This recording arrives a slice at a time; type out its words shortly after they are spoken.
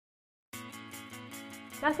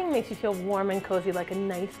Nothing makes you feel warm and cozy like a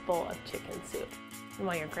nice bowl of chicken soup. And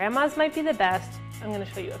while your grandma's might be the best, I'm going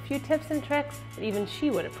to show you a few tips and tricks that even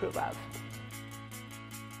she would approve of.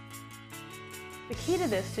 The key to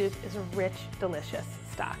this soup is a rich, delicious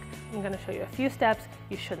stock. I'm going to show you a few steps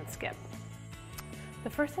you shouldn't skip. The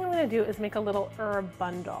first thing I'm going to do is make a little herb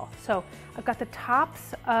bundle. So I've got the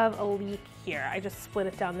tops of a leek here. I just split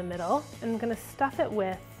it down the middle, and I'm going to stuff it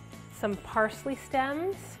with some parsley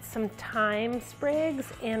stems, some thyme sprigs,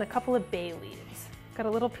 and a couple of bay leaves. Got a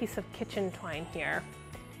little piece of kitchen twine here,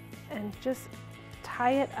 and just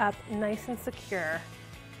tie it up nice and secure.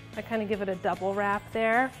 I kind of give it a double wrap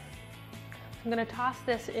there. I'm going to toss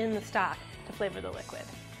this in the stock to flavor the liquid.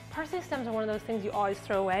 Parsley stems are one of those things you always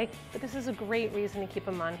throw away, but this is a great reason to keep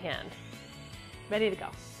them on hand. Ready to go.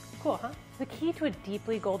 Cool, huh? The key to a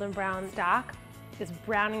deeply golden brown stock is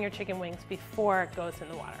browning your chicken wings before it goes in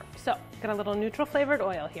the water. So, got a little neutral flavored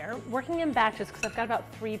oil here. Working in batches because I've got about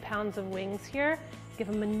 3 pounds of wings here. Give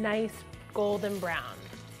them a nice golden brown.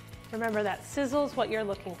 Remember that sizzle's what you're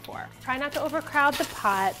looking for. Try not to overcrowd the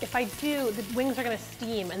pot. If I do, the wings are gonna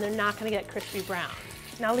steam and they're not gonna get crispy brown.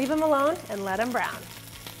 Now leave them alone and let them brown.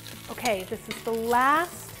 Okay, this is the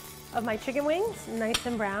last of my chicken wings, nice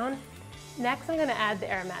and brown. Next, I'm gonna add the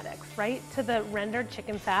aromatics right to the rendered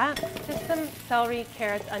chicken fat. Just some celery,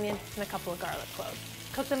 carrots, onions, and a couple of garlic cloves.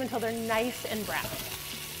 Cook them until they're nice and brown.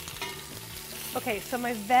 Okay, so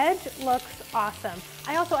my veg looks awesome.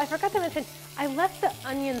 I forgot to mention, I left the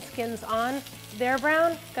onion skins on. They're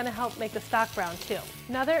brown, gonna help make the stock brown too.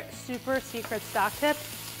 Another super secret stock tip,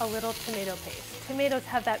 a little tomato paste. Tomatoes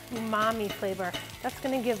have that umami flavor. That's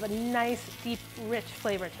gonna give a nice, deep, rich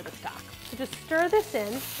flavor to the stock. So just stir this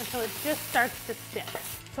in until it just starts to stick.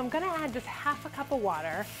 So I'm gonna add just half a cup of water,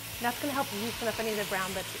 and that's gonna help loosen up any of the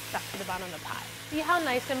brown bits that stuck to the bottom of the pot. See how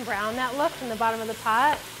nice and brown that looks in the bottom of the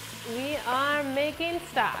pot? We are making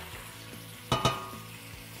stock.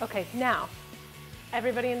 Okay, now,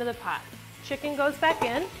 everybody into the pot. Chicken goes back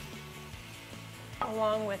in,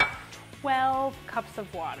 along with 12 cups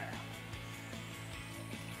of water.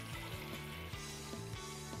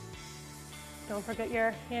 Don't forget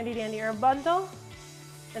your handy dandy herb bundle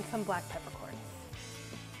and some black peppercorns.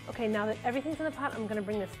 Okay, now that everything's in the pot, I'm gonna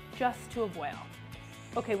bring this just to a boil.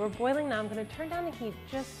 Okay, we're boiling now. I'm gonna turn down the heat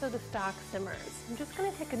just so the stock simmers. I'm just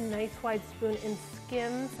gonna take a nice wide spoon and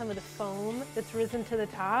skim some of the foam that's risen to the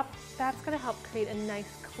top. That's gonna help create a nice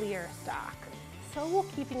clear stock. So will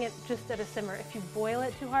keeping it just at a simmer. If you boil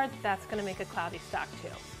it too hard, that's gonna make a cloudy stock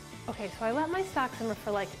too. Okay, so I let my stock simmer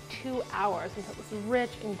for like 2 hours until it was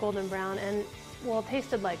rich and golden brown and, well, it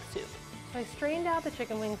tasted like soup. So I strained out the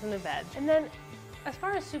chicken wings and the veg. And then, as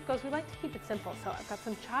far as soup goes, we like to keep it simple. So I've got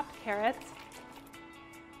some chopped carrots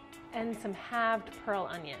and some halved pearl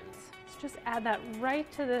onions. So just add that right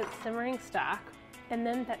to the simmering stock, and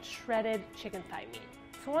then that shredded chicken thigh meat.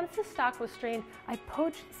 So once the stock was strained, I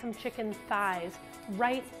poached some chicken thighs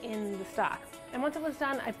right in the stock. And once it was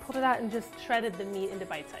done, I pulled it out and just shredded the meat into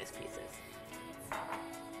bite-sized pieces.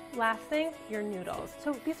 Last thing, your noodles.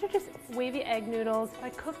 So these are just wavy egg noodles.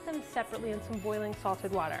 I cooked them separately in some boiling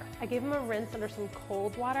salted water. I gave them a rinse under some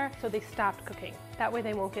cold water so they stopped cooking. That way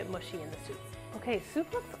they won't get mushy in the soup. Okay,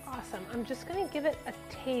 soup looks awesome. I'm just gonna give it a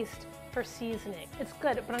taste for seasoning. It's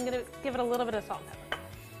good, but I'm gonna give it a little bit of salt and pepper.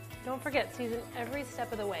 Don't forget, season every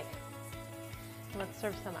step of the way. Let's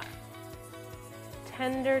serve some up.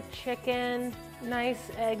 Tender chicken, nice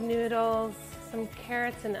egg noodles, some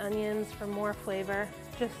carrots and onions for more flavor.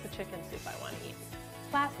 Just the chicken soup I want to eat.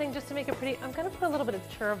 Last thing, just to make it pretty, I'm gonna put a little bit of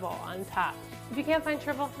chervil on top. If you can't find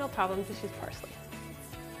chervil, no problem, just use parsley.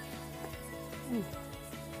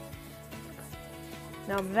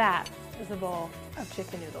 Now that is a bowl of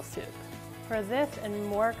chicken noodle soup. For this and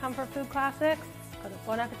more comfort food classics, go to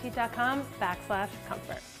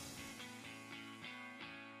bonappetit.com/comfort.